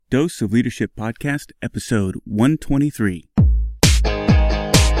Dose of Leadership Podcast, episode 123.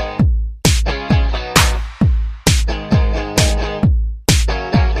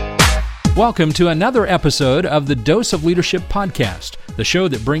 Welcome to another episode of the Dose of Leadership Podcast, the show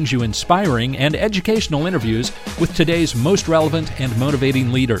that brings you inspiring and educational interviews with today's most relevant and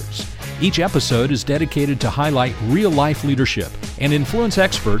motivating leaders. Each episode is dedicated to highlight real-life leadership and influence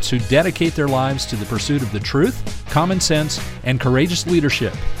experts who dedicate their lives to the pursuit of the truth, common sense, and courageous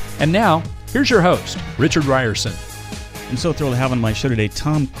leadership. And now, here's your host, Richard Ryerson. I'm so thrilled to have on my show today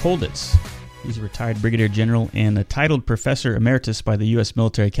Tom Kolditz. He's a retired brigadier general and a titled professor emeritus by the U.S.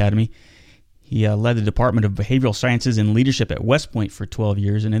 Military Academy. He led the Department of Behavioral Sciences and Leadership at West Point for 12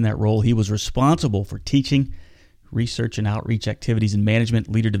 years, and in that role, he was responsible for teaching, research and outreach activities in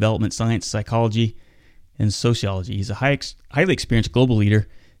management, leader development, science, psychology, and sociology. He's a highly experienced global leader.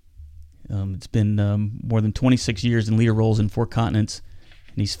 It's been more than 26 years in leader roles in 4 continents,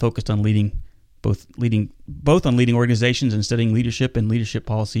 and he's focused on both on leading organizations and studying leadership and leadership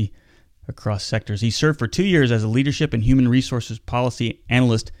policy across sectors. He served for 2 years as a leadership and human resources policy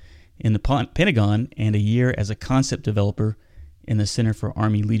analyst in the Pentagon and a year as a concept developer in the Center for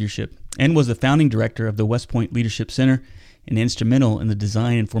Army Leadership, and was the founding director of the West Point Leadership Center and instrumental in the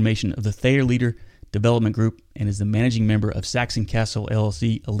design and formation of the Thayer Leader Development Group, and is the managing member of Saxon Castle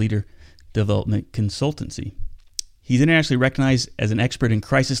LLC, a leader development consultancy. He's internationally recognized as an expert in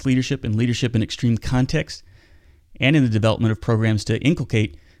crisis leadership and leadership in extreme contexts, and in the development of programs to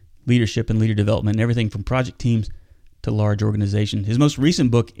inculcate leadership and leader development in everything from project teams to large organizations. His most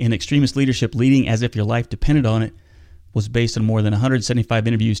recent book, In Extremist Leadership, Leading as If Your Life Depended on It, was based on more than 175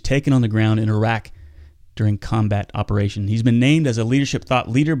 interviews taken on the ground in Iraq during combat operation. He's been named as a leadership thought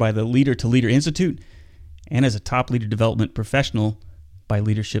leader by the Leader to Leader Institute and as a top leader development professional by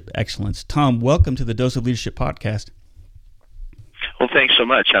Leadership Excellence. Tom, welcome to the Dose of Leadership Podcast. Well, thanks so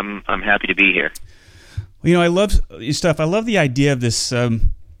much. I'm happy to be here. Well, you know, I love your stuff. I love the idea of this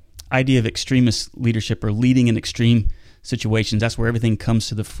idea of extremist leadership or leading in extreme situations. That's where everything comes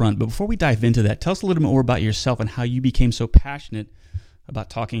to the front. But before we dive into that, tell us a little bit more about yourself and how you became so passionate about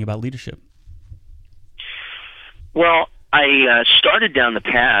talking about leadership. Well, I started down the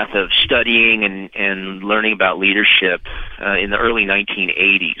path of studying and learning about leadership in the early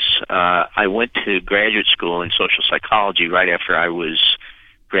 1980s. I went to graduate school in social psychology right after I was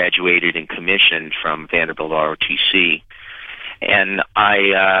graduated and commissioned from Vanderbilt ROTC. And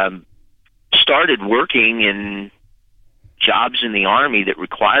I started working in jobs in the Army that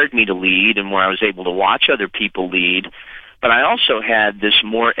required me to lead and where I was able to watch other people lead. But I also had this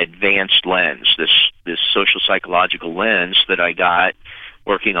more advanced lens, this social psychological lens that I got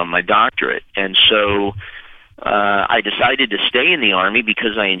working on my doctorate. And so I decided to stay in the Army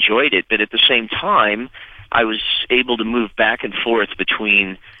because I enjoyed it. But at the same time, I was able to move back and forth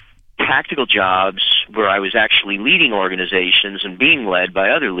between tactical jobs where I was actually leading organizations and being led by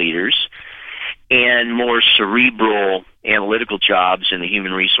other leaders, and more cerebral analytical jobs in the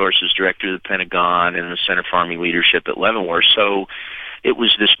Human Resources Director of the Pentagon and the Center for Army Leadership at Leavenworth. So it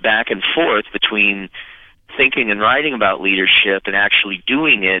was this back and forth between thinking and writing about leadership and actually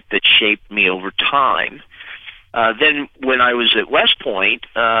doing it that shaped me over time. Then when I was at West Point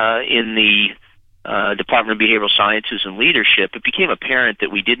in the Department of Behavioral Sciences and Leadership, it became apparent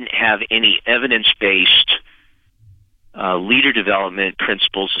that we didn't have any evidence-based leader development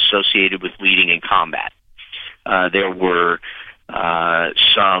principles associated with leading in combat. There were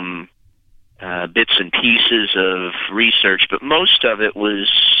some bits and pieces of research, but most of it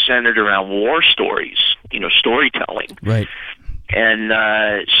was centered around war stories, storytelling. Right.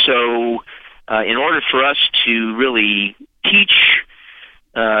 And so in order for us to really teach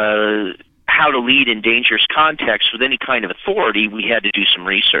how to lead in dangerous contexts with any kind of authority, we had to do some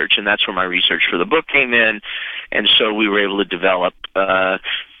research, and that's where my research for the book came in. And so we were able to develop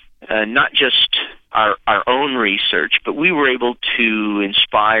not just our own research, but we were able to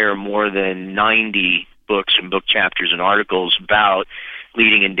inspire more than 90 books and book chapters and articles about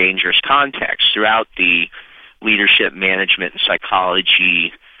leading in dangerous contexts throughout the leadership, management, and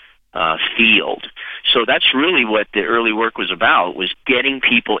psychology field. So that's really what the early work was about, was getting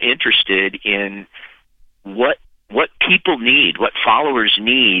people interested in what people need, what followers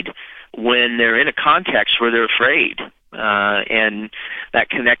need when they're in a context where they're afraid. And that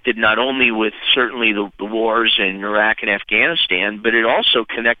connected not only with certainly the wars in Iraq and Afghanistan, but it also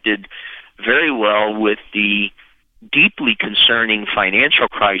connected very well with the deeply concerning financial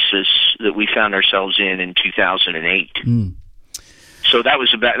crisis that we found ourselves in 2008. So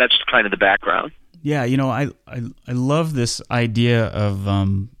that's kind of the background. Yeah, I love this idea of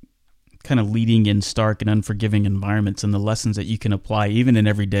kind of leading in stark and unforgiving environments and the lessons that you can apply even in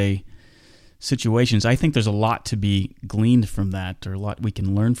everyday situations. I think there's a lot to be gleaned from that, or a lot we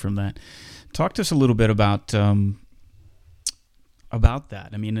can learn from that. Talk to us a little bit about that.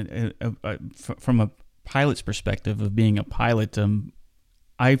 I mean, from a pilot's perspective of being a pilot,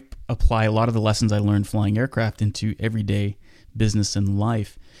 I apply a lot of the lessons I learned flying aircraft into everyday business and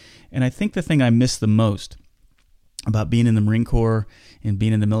life. And I think the thing I miss the most about being in the Marine Corps and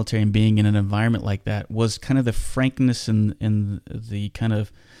being in the military and being in an environment like that was kind of the frankness and the kind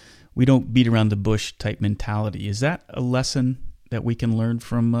of we don't beat around the bush type mentality. Is that a lesson that we can learn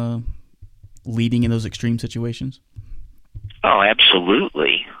from leading in those extreme situations? Oh,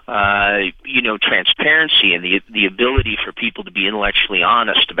 absolutely. Transparency and the ability for people to be intellectually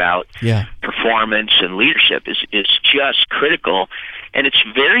honest about performance and leadership is just critical, and it's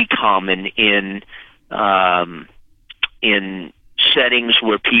very common in settings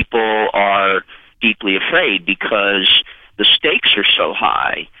where people are deeply afraid because the stakes are so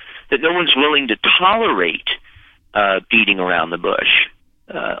high that no one's willing to tolerate beating around the bush.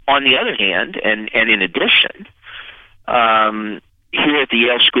 On the other hand, and in addition, here at the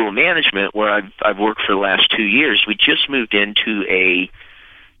Yale School of Management, where I've worked for the last 2 years, we just moved into a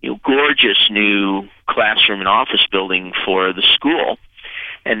gorgeous new classroom and office building for the school,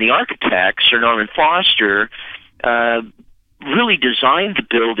 and the architect, Sir Norman Foster, really designed the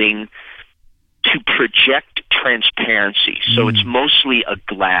building to project transparency. So it's mostly a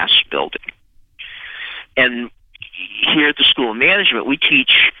glass building. And here at the School of Management, we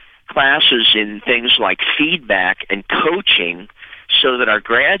teach classes in things like feedback and coaching so that our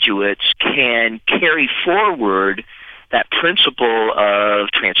graduates can carry forward that principle of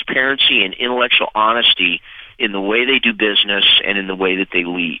transparency and intellectual honesty in the way they do business and in the way that they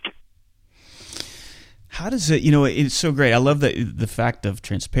lead. How does it, it's so great. I love the fact of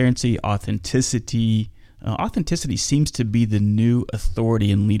transparency, authenticity. Authenticity seems to be the new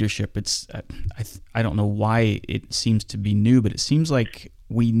authority in leadership. I don't know why it seems to be new, but it seems like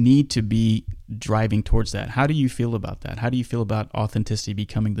we need to be driving towards that. How do you feel about that? How do you feel about authenticity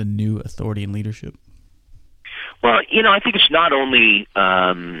becoming the new authority in leadership? Well, I think it's not only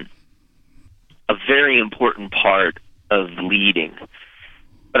a very important part of leading,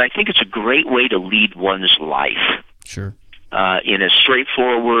 but I think it's a great way to lead one's life. Sure. In a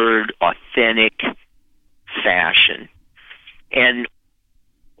straightforward, authentic fashion. And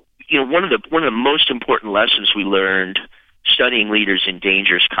one of the most important lessons we learned studying leaders in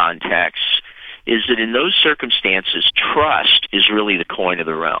dangerous contexts is that in those circumstances, trust is really the coin of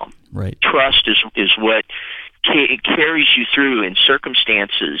the realm. Right. Trust is what carries you through in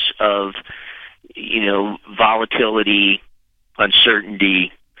circumstances of volatility,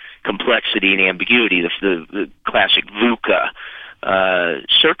 uncertainty, complexity, and ambiguity, the classic VUCA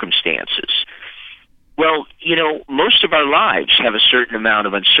circumstances. Well, most of our lives have a certain amount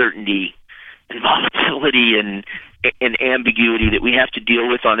of uncertainty and volatility and ambiguity that we have to deal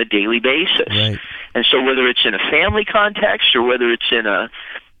with on a daily basis. Right. And so whether it's in a family context or whether it's in a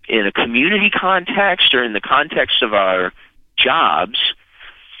community context or in the context of our jobs,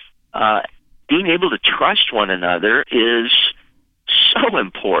 being able to trust one another is so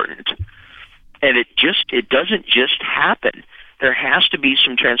important. And it doesn't just happen. There has to be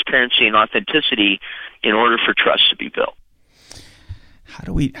some transparency and authenticity in order for trust to be built. How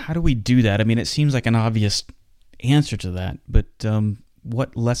do we do that? I mean, it seems like an obvious answer to that, but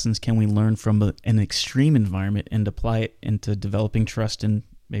what lessons can we learn from an extreme environment and apply it into developing trust in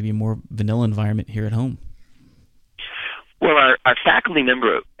maybe a more vanilla environment here at home? Well, our faculty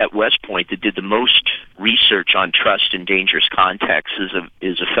member at West Point that did the most research on trust in dangerous contexts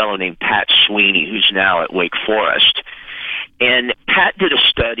is a fellow named Pat Sweeney, who's now at Wake Forest. And Pat did a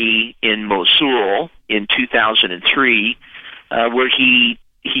study in Mosul in 2003 where he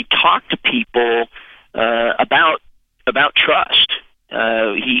talked to people about trust.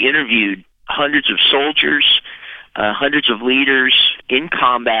 He interviewed hundreds of soldiers, hundreds of leaders in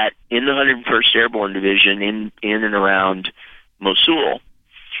combat in the 101st Airborne Division in and around Mosul.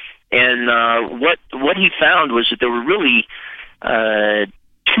 And what he found was that there were really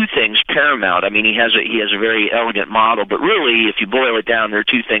two things paramount. I mean, he has a very elegant model, but really, if you boil it down, there are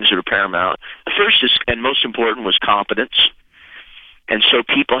two things that are paramount. The first is, and most important, was competence. And so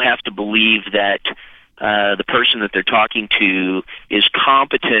people have to believe that the person that they're talking to is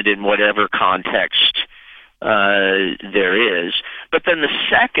competent in whatever context there is. But then the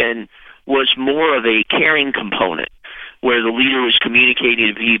second was more of a caring component, where the leader was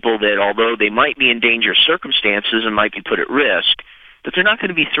communicating to people that although they might be in dangerous circumstances and might be put at risk, that they're not going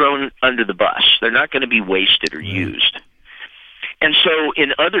to be thrown under the bus. They're not going to be wasted or used. And so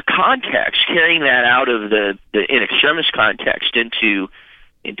in other contexts, carrying that out of the in extremis context into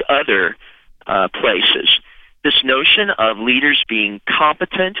other places, this notion of leaders being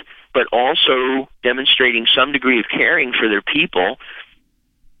competent but also demonstrating some degree of caring for their people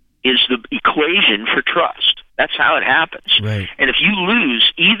is the equation for trust. That's how it happens. Right. And if you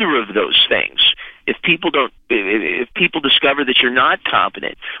lose either of those things, if people discover that you're not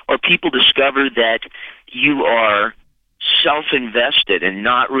competent, or people discover that you are self-invested and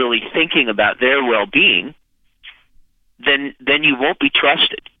not really thinking about their well-being, then you won't be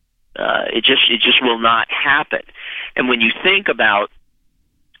trusted. It just will not happen. And when you think about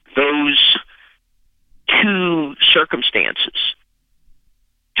those two circumstances,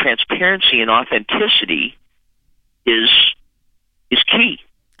 transparency and authenticity is key.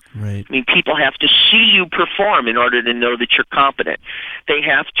 Right. I mean, people have to see you perform in order to know that you're competent. They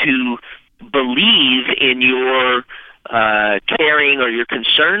have to believe in your caring or your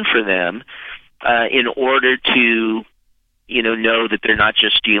concern for them in order to, know that they're not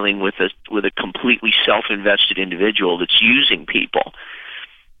just dealing with a completely self-invested individual that's using people.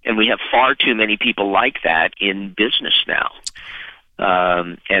 And we have far too many people like that in business now.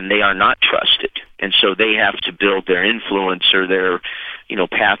 And they are not trusted. And so they have to build their influence or their,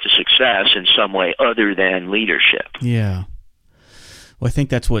 path to success in some way other than leadership. Yeah. Well, I think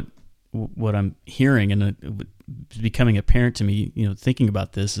that's what I'm hearing, and it's becoming apparent to me, thinking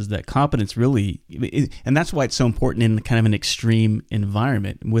about this, is that competence really, and that's why it's so important in kind of an extreme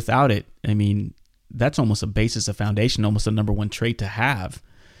environment. Without it, I mean, that's almost a basis, a foundation, almost a number one trait to have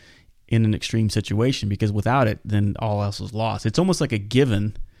in an extreme situation, because without it, then all else is lost. It's almost like a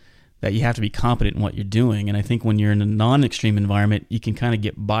given that you have to be competent in what you're doing. And I think when you're in a non-extreme environment, you can kind of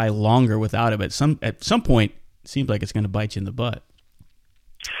get by longer without it. But at some point, it seems like it's going to bite you in the butt.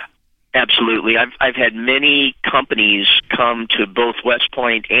 Absolutely. I've had many companies come to both West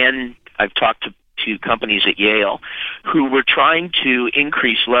Point, and I've talked to companies at Yale who were trying to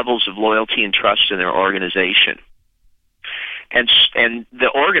increase levels of loyalty and trust in their organization. And the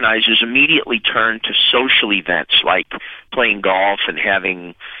organizers immediately turned to social events like playing golf and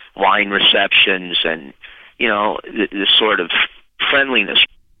having wine receptions and, this sort of friendliness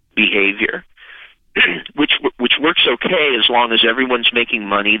behavior, which works okay as long as everyone's making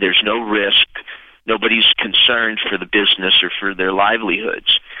money, there's no risk, nobody's concerned for the business or for their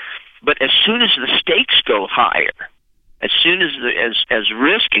livelihoods. But as soon as the stakes go higher, as soon as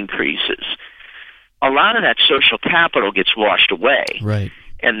risk increases, a lot of that social capital gets washed away. Right.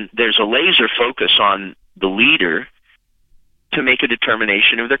 And there's a laser focus on the leader to make a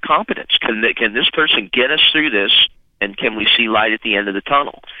determination of their competence. Can this person get us through this, and can we see light at the end of the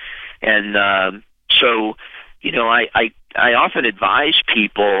tunnel? And so, I often advise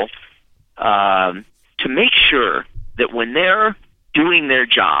people to make sure that when they're doing their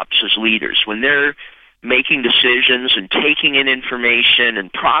jobs as leaders, when they're making decisions and taking in information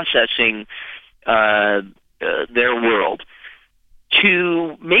and processing their world,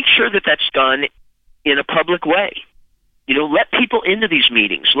 to make sure that that's done in a public way. Let people into these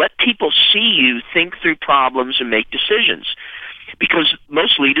meetings. Let people see you think through problems and make decisions, because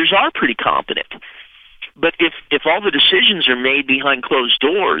most leaders are pretty competent. But if all the decisions are made behind closed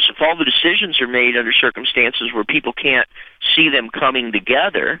doors, if all the decisions are made under circumstances where people can't see them coming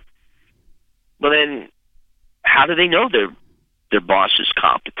together, well then, how do they know their boss is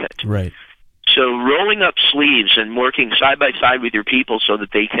competent? Right. So rolling up sleeves and working side by side with your people so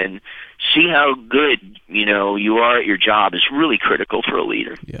that they can see how good, you are at your job is really critical for a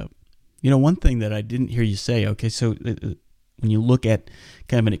leader. Yeah. One thing that I didn't hear you say, okay, so when you look at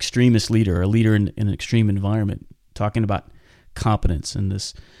kind of an extremist leader, or a leader in an extreme environment, talking about competence and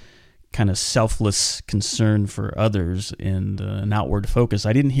this kind of selfless concern for others and an outward focus,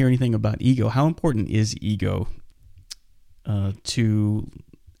 I didn't hear anything about ego. How important is ego to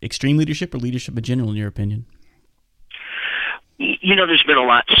extreme leadership or leadership in general, in your opinion? There's been a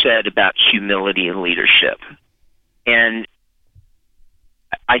lot said about humility in leadership. And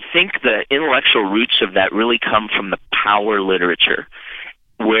I think the intellectual roots of that really come from the power literature,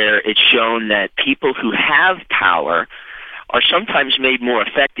 where it's shown that people who have power are sometimes made more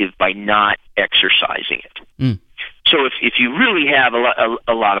effective by not exercising it. Mm. So if you really have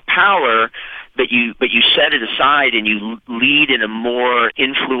a lot of power, but you set it aside and you lead in a more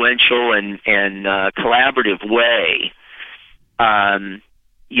influential and collaborative way,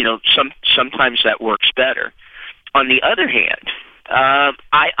 sometimes that works better. On the other hand,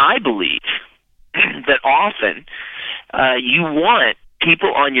 I believe that often you want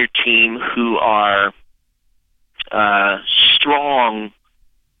people on your team who are strong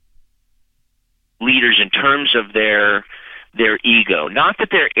leaders in terms of their their ego. Not that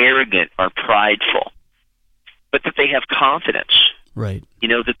they're arrogant or prideful, but that they have confidence. Right.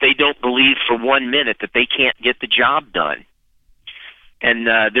 That they don't believe for 1 minute that they can't get the job done. And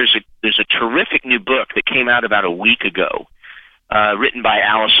there's a terrific new book that came out about a week ago, written by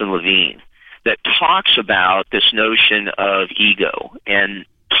Allison Levine, that talks about this notion of ego and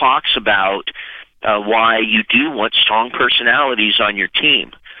talks about why you do want strong personalities on your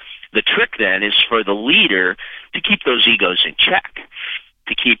team. The trick then is for the leader to keep those egos in check,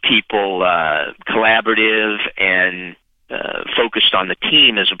 to keep people collaborative and focused on the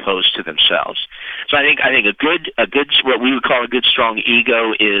team as opposed to themselves. So I think a good what we would call a good strong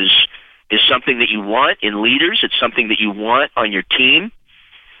ego is something that you want in leaders. It's something that you want on your team.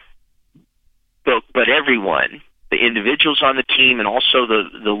 But everyone, the individuals on the team and also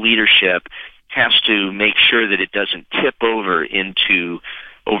the leadership, has to make sure that it doesn't tip over into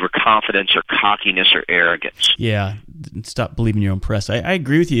overconfidence or cockiness or arrogance. Yeah, stop believing your own press. I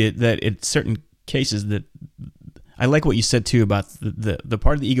agree with you that in certain cases that I like what you said too about the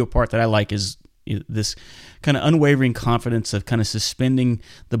part of the ego part that I like is this kind of unwavering confidence of kind of suspending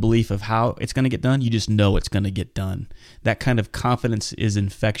the belief of how it's going to get done. You just know it's going to get done. That kind of confidence is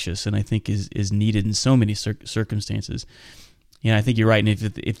infectious, and I think is needed in so many circumstances. I think you're right.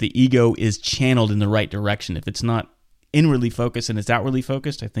 And if the ego is channeled in the right direction, if it's not inwardly focused and it's outwardly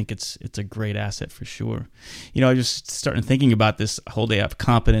focused, I think it's a great asset for sure. I just started thinking about this whole day of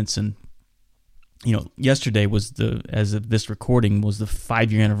competence, and yesterday was as of this recording, was the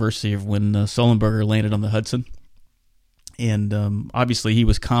 5-year anniversary of when Sullenberger landed on the Hudson. And obviously he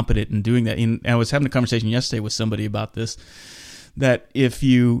was competent in doing that. And I was having a conversation yesterday with somebody about this, that if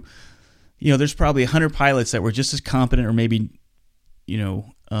there's probably 100 pilots that were just as competent or maybe,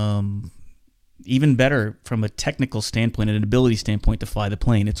 even better from a technical standpoint and an ability standpoint to fly the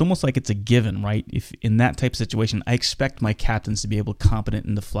plane. It's almost like it's a given, right? If in that type of situation, I expect my captains to be able to competent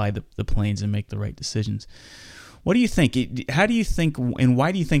and to fly the planes and make the right decisions. What do you think? How do you think, and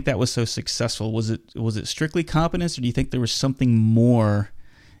why do you think that was so successful? Was it strictly competence, or do you think there was something more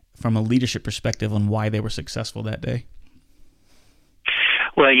from a leadership perspective on why they were successful that day?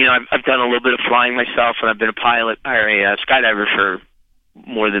 Well, I've done a little bit of flying myself, and I've been a pilot or a skydiver for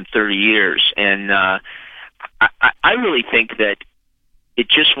more than 30 years, and I really think that it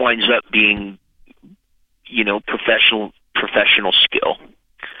just winds up being, professional skill.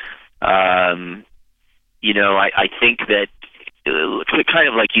 I think that kind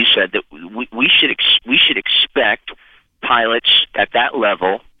of like you said, that we should expect pilots at that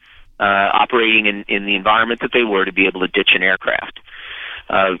level, operating in the environment that they were, to be able to ditch an aircraft.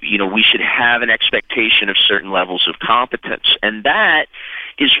 We should have an expectation of certain levels of competence, and that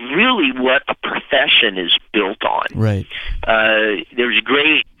is really what a profession is built on. Right. There's a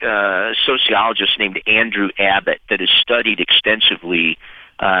great sociologist named Andrew Abbott that has studied extensively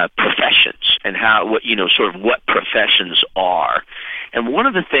professions and what professions are. And one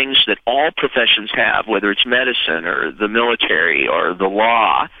of the things that all professions have, whether it's medicine or the military or the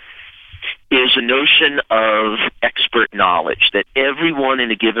law, is a notion of expert knowledge, that everyone in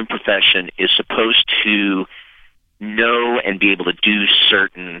a given profession is supposed to know and be able to do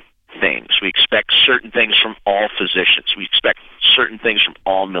certain things. We expect certain things from all physicians. We expect certain things from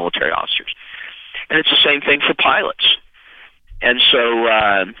all military officers. And it's the same thing for pilots. And so,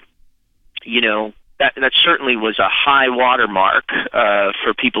 that certainly was a high watermark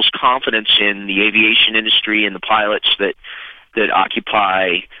for people's confidence in the aviation industry and the pilots that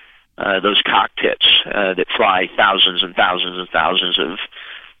occupy those cockpits that fly thousands and thousands and thousands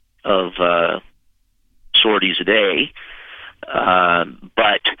of sorties a day.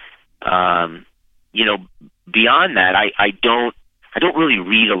 But beyond that, I don't really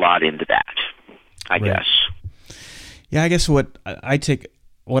read a lot into that, I guess. Yeah, I guess what I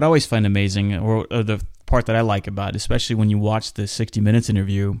always find amazing, or the part that I like about it, especially when you watch the 60 Minutes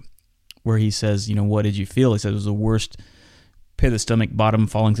interview where he says, what did you feel? He said it was the worst pit of the stomach, bottom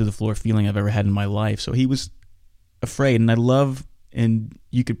falling through the floor feeling I've ever had in my life. So he was afraid, and I love, and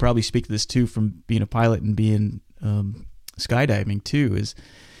you could probably speak to this too from being a pilot and being skydiving too, is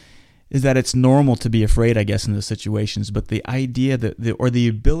that it's normal to be afraid, I guess, in those situations. But the idea or the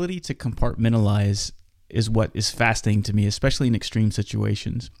ability to compartmentalize is what is fascinating to me, especially in extreme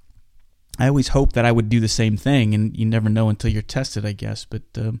situations. I always hope that I would do the same thing, and you never know until you're tested, I guess. But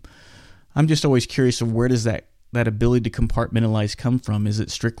I'm just always curious of where does that ability to compartmentalize come from? Is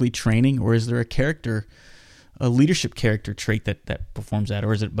it strictly training, or is there a leadership character trait that performs that,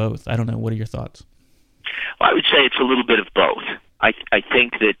 or is it both? I don't know. What are your thoughts? Well, I would say it's a little bit of both. I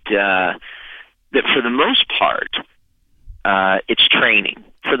think that for the most part, it's training.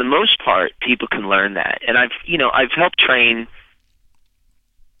 for the most part, people can learn that. And I've helped train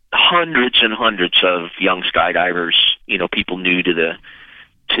hundreds and hundreds of young skydivers, people new to the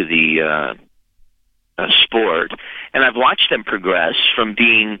sport, and I've watched them progress from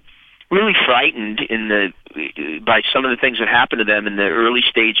being really frightened by some of the things that happen to them in the early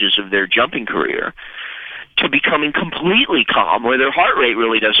stages of their jumping career to becoming completely calm, where their heart rate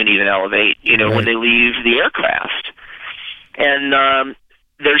really doesn't even elevate, Right. when they leave the aircraft. And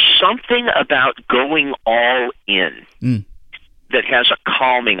there's something about going all in that has a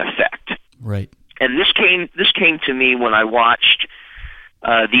calming effect. Right. And this came to me when I watched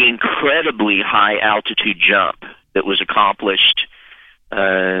the incredibly high altitude jump that was accomplished, I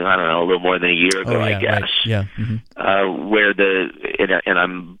don't know, a little more than a year ago, I guess. Right. Yeah. Mm-hmm. Where and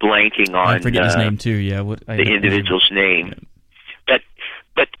I'm blanking on I forget his name too. Yeah. the individual's name.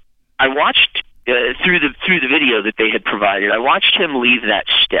 But I watched through the video that they had provided. I watched him leave that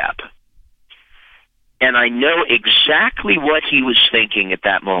step, and I know exactly what he was thinking at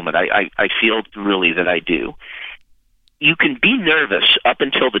that moment. I feel really that I do. You can be nervous up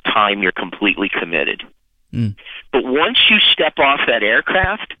until the time you're completely committed. But once you step off that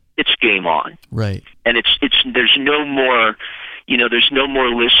aircraft, it's game on. Right. And there's no more, there's no more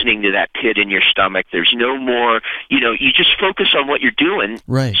listening to that pit in your stomach. There's no more, you just focus on what you're doing,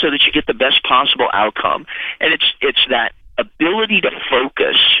 Right. so that you get the best possible outcome. And it's that ability to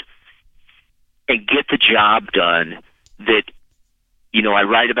focus and get the job done that, I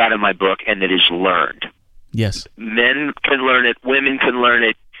write about in my book, and that is learned. Yes. Men can learn it, women can learn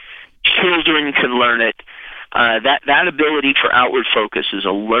it, children can learn it. That ability for outward focus is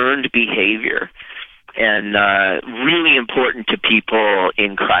a learned behavior, and really important to people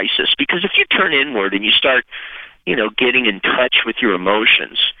in crisis. Because if you turn inward and you start, getting in touch with your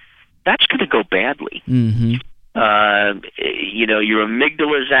emotions, that's going to go badly. Mm-hmm. Your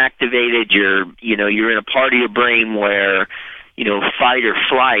amygdala is activated. You're in a part of your brain where, fight or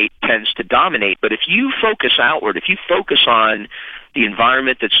flight tends to dominate. But if you focus outward, if you focus on the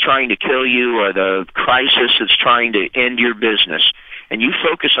environment that's trying to kill you or the crisis that's trying to end your business, and you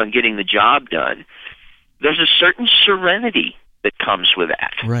focus on getting the job done, there's a certain serenity that comes with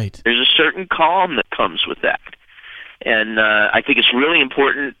that. Right. There's a certain calm that comes with that. And I think it's really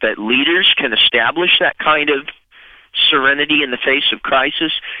important that leaders can establish that kind of serenity in the face of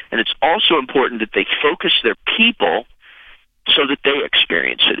crisis, and it's also important that they focus their people so that they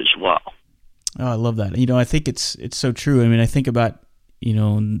experience it as well. Oh, I love that. I think it's so true. I mean, I think about,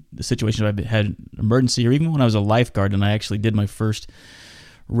 the situations I've had an emergency, or even when I was a lifeguard and I actually did my first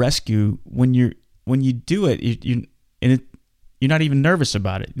rescue. When you do it, you're not even nervous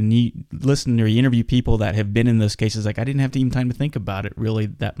about it. And you listen or you interview people that have been in those cases. Like, I didn't have even time to think about it really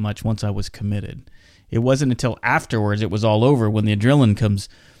that much once I was committed. It wasn't until afterwards it was all over, when the adrenaline comes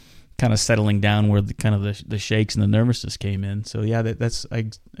kind of settling down, where the shakes and the nervousness came in. So yeah,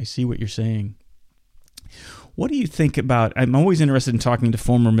 I see what you're saying. What do you think about? I'm always interested in talking to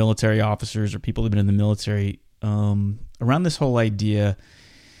former military officers or people who've been in the military around this whole idea.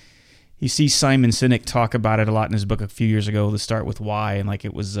 You see Simon Sinek talk about it a lot in his book a few years ago, The Start With Why, and like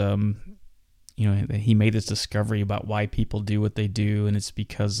it was, he made this discovery about why people do what they do, and it's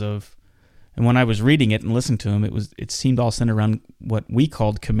because of. And when I was reading it and listening to him, it seemed all centered around what we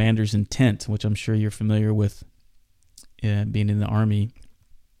called commander's intent, which I'm sure you're familiar with, being in the Army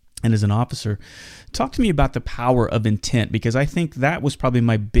and as an officer. Talk to me about the power of intent, because I think that was probably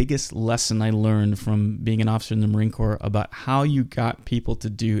my biggest lesson I learned from being an officer in the Marine Corps about how you got people to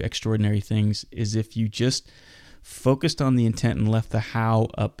do extraordinary things, is if you just focused on the intent and left the how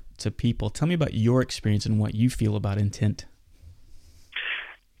up to people. Tell me about your experience and what you feel about intent.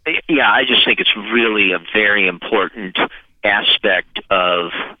 Yeah, I just think it's really a very important aspect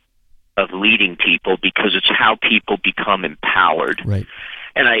of leading people, because it's how people become empowered. Right.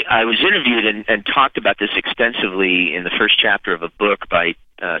 And I was interviewed and talked about this extensively in the first chapter of a book by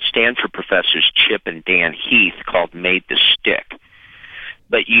Stanford professors Chip and Dan Heath called Made to Stick.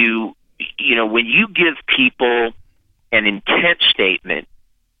 But when you give people an intent statement,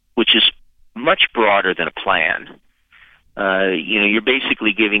 which is much broader than a plan, you're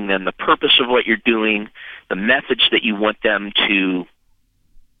basically giving them the purpose of what you're doing, the methods that you want them to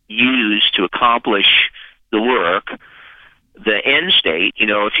use to accomplish the work, the end state,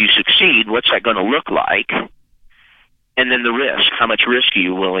 if you succeed, what's that going to look like? And then the risk, how much risk are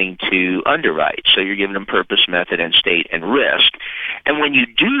you willing to underwrite? So you're giving them purpose, method, end state, and risk. And when you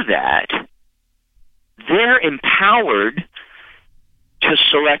do that, they're empowered to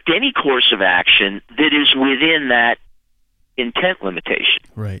select any course of action that is within that intent limitation.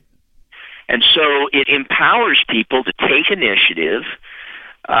 Right. And so it empowers people to take initiative,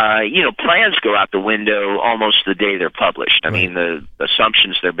 plans go out the window almost the day they're published. I mean, the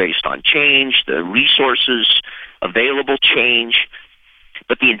assumptions they're based on change, the resources available change,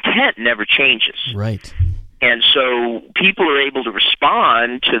 but the intent never changes. Right. And so people are able to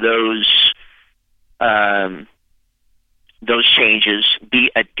respond to those changes,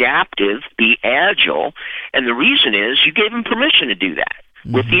 be adaptive, be agile, and the reason is you gave them permission to do that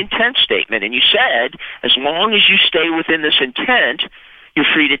with the intent statement, and you said, as long as you stay within this intent, you're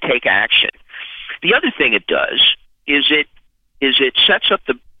free to take action. The other thing it does is it sets up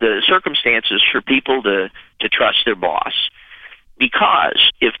the circumstances for people to trust their boss.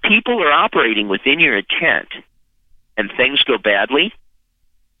 Because if people are operating within your intent and things go badly,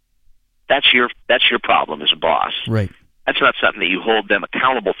 that's your problem as a boss. Right. That's not something that you hold them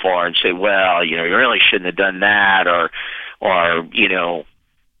accountable for and say, well, you really shouldn't have done that, or I'm going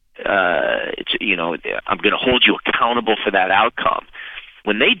to hold you accountable for that outcome.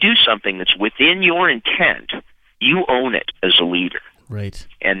 When they do something that's within your intent, you own it as a leader. Right.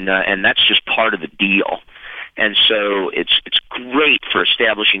 And that's just part of the deal. And so it's great for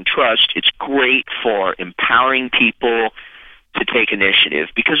establishing trust. It's great for empowering people to take initiative,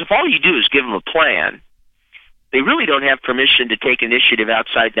 because if all you do is give them a plan, they really don't have permission to take initiative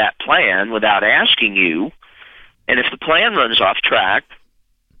outside that plan without asking you. And if the plan runs off track,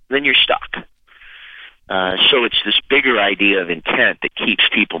 then you're stuck. So it's this bigger idea of intent that keeps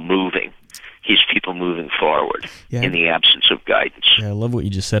people moving forward in the absence of guidance. Yeah, I love what you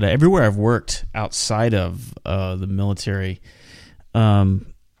just said. Everywhere I've worked outside of the military,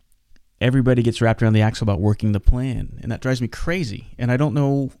 everybody gets wrapped around the axle about working the plan, and that drives me crazy. And I don't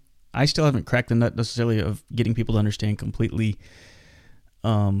know, I still haven't cracked the nut necessarily of getting people to understand completely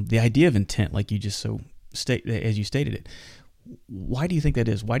the idea of intent, like you just as you stated it. Why do you think that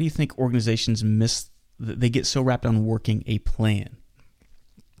is? Why do you think organizations they get so wrapped on working a plan?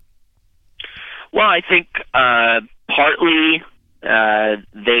 Well, I think partly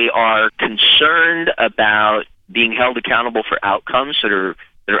they are concerned about being held accountable for outcomes that are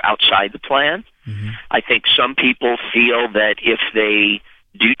outside the plan. Mm-hmm. I think some people feel that if they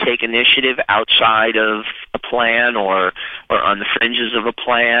do take initiative outside of a plan or on the fringes of a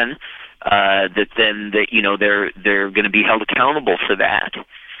plan, they're going to be held accountable for that.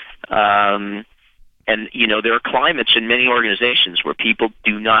 And there are climates in many organizations where people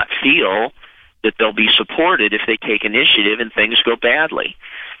do not feel that they'll be supported if they take initiative and things go badly.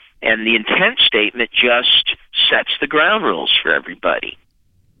 And the intent statement just sets the ground rules for everybody.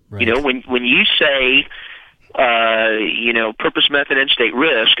 Right. When you say, purpose, method, end state,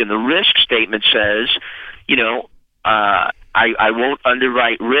 risk, and the risk statement says, I won't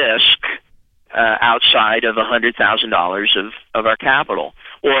underwrite risk outside of $100,000 of our capital,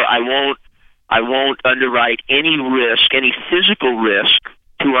 or I won't underwrite any risk, any physical risk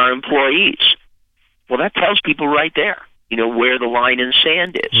to our employees. Well, that tells people right there, where the line in the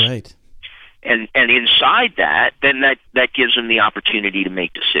sand is. Right. And inside that, then that gives them the opportunity to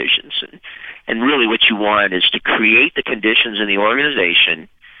make decisions. And really what you want is to create the conditions in the organization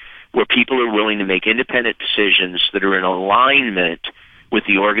where people are willing to make independent decisions that are in alignment with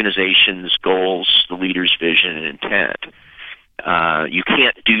the organization's goals, the leader's vision and intent. You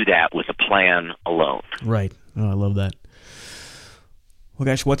can't do that with a plan alone. Right. Oh, I love that. Well,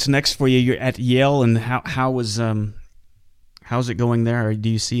 gosh, what's next for you? You're at Yale, and how's it going there? Or do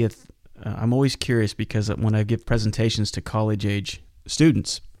you see it? I'm always curious because when I give presentations to college-age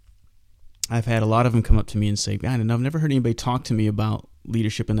students, I've had a lot of them come up to me and say, "Man, I've never heard anybody talk to me about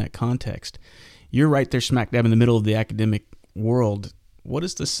leadership in that context." You're right there, smack dab in the middle of the academic world. What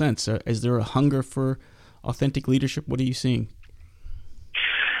is the sense? Is there a hunger for authentic leadership? What are you seeing?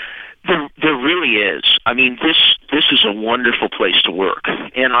 There really is. I mean, this is a wonderful place to work.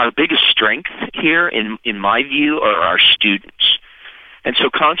 And our biggest strength here, in my view, are our students. And so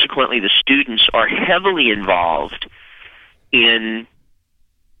consequently, the students are heavily involved in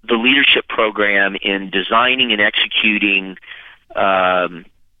the leadership program, in designing and executing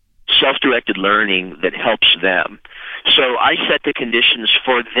self-directed learning that helps them. So I set the conditions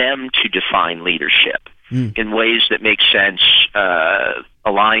for them to define leadership in ways that make sense,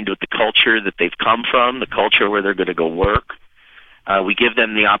 aligned with the culture that they've come from, the culture where they're going to go work. We give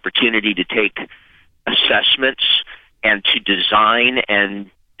them the opportunity to take assessments and to design and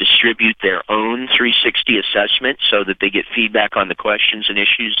distribute their own 360 assessment so that they get feedback on the questions and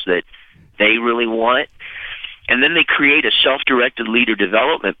issues that they really want. And then they create a self-directed leader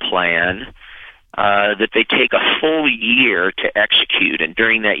development plan that they take a full year to execute. And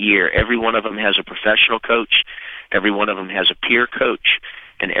during that year, every one of them has a professional coach, every one of them has a peer coach,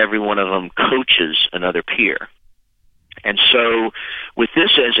 and every one of them coaches another peer. And so with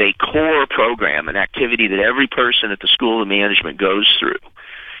this as a core program, an activity that every person at the School of Management goes through,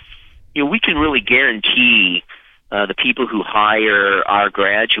 we can really guarantee the people who hire our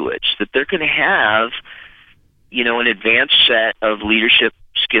graduates that they're going to have, an advanced set of leadership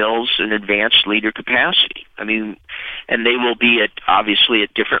skills and advanced leader capacity. I mean, and they will be obviously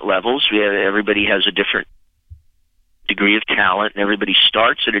at different levels. Everybody has a different degree of talent, and everybody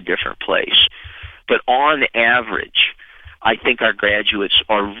starts at a different place. But on average, I think our graduates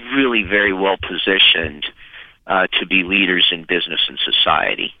are really very well positioned to be leaders in business and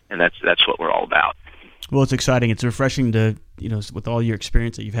society, and that's what we're all about. Well, it's exciting. It's refreshing to, with all your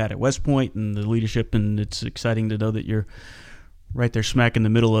experience that you've had at West Point and the leadership, and it's exciting to know that you're right there smack in the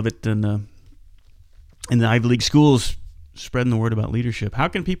middle of it and in the Ivy League schools spreading the word about leadership. How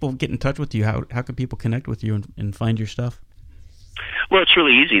can people get in touch with you? How can people connect with you and find your stuff? Well, it's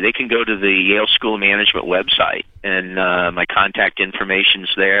really easy. They can go to the Yale School of Management website, and my contact information's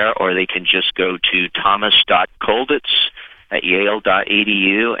there, or they can just go to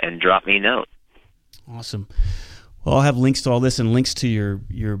thomas.kolditz@yale.edu and drop me a note. Awesome. Well, I'll have links to all this and links to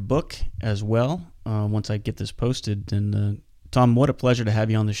your book as well once I get this posted. And Tom, what a pleasure to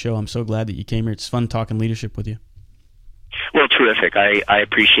have you on the show. I'm so glad that you came here. It's fun talking leadership with you. Well, terrific. I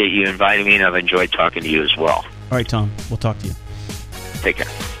appreciate you inviting me, and I've enjoyed talking to you as well. All right, Tom. We'll talk to you. Take care.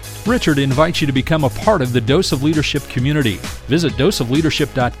 Richard invites you to become a part of the Dose of Leadership community. Visit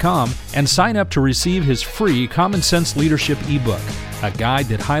doseofleadership.com and sign up to receive his free Common Sense Leadership ebook, a guide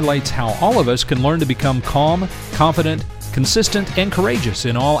that highlights how all of us can learn to become calm, confident, consistent, and courageous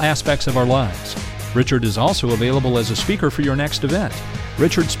in all aspects of our lives. Richard is also available as a speaker for your next event.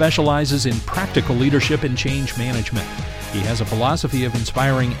 Richard specializes in practical leadership and change management. He has a philosophy of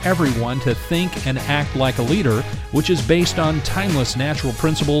inspiring everyone to think and act like a leader, which is based on timeless natural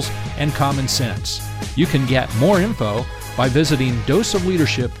principles and common sense. You can get more info by visiting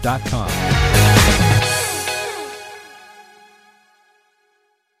doseofleadership.com.